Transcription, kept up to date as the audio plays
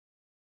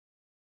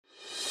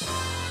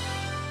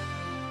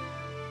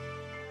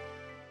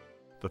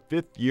The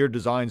fifth-year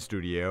design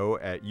studio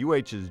at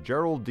UH's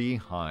Gerald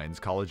Hines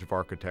College of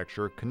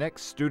Architecture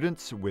connects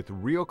students with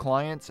real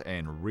clients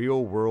and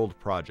real-world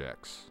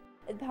projects.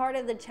 Part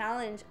of the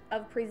challenge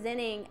of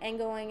presenting and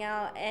going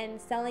out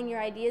and selling your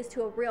ideas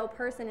to a real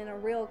person and a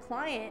real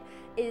client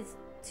is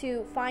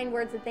to find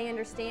words that they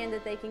understand,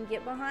 that they can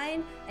get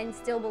behind, and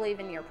still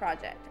believe in your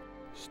project.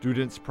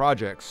 Students'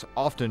 projects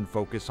often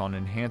focus on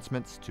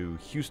enhancements to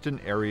Houston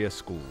area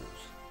schools.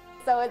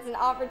 So it's an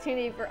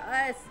opportunity for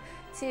us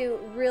to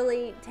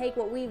really take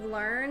what we've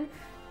learned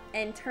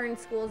and turn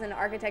schools into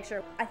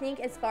architecture. I think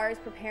as far as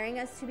preparing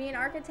us to be an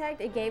architect,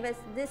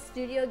 this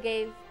studio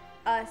gave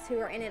us who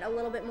are in it a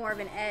little bit more of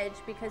an edge,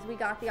 because we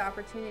got the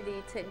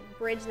opportunity to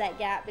bridge that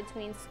gap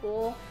between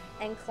school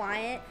and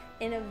client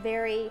in a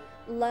very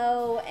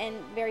low and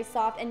very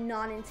soft and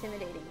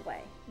non-intimidating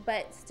way,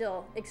 but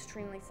still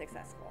extremely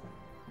successful.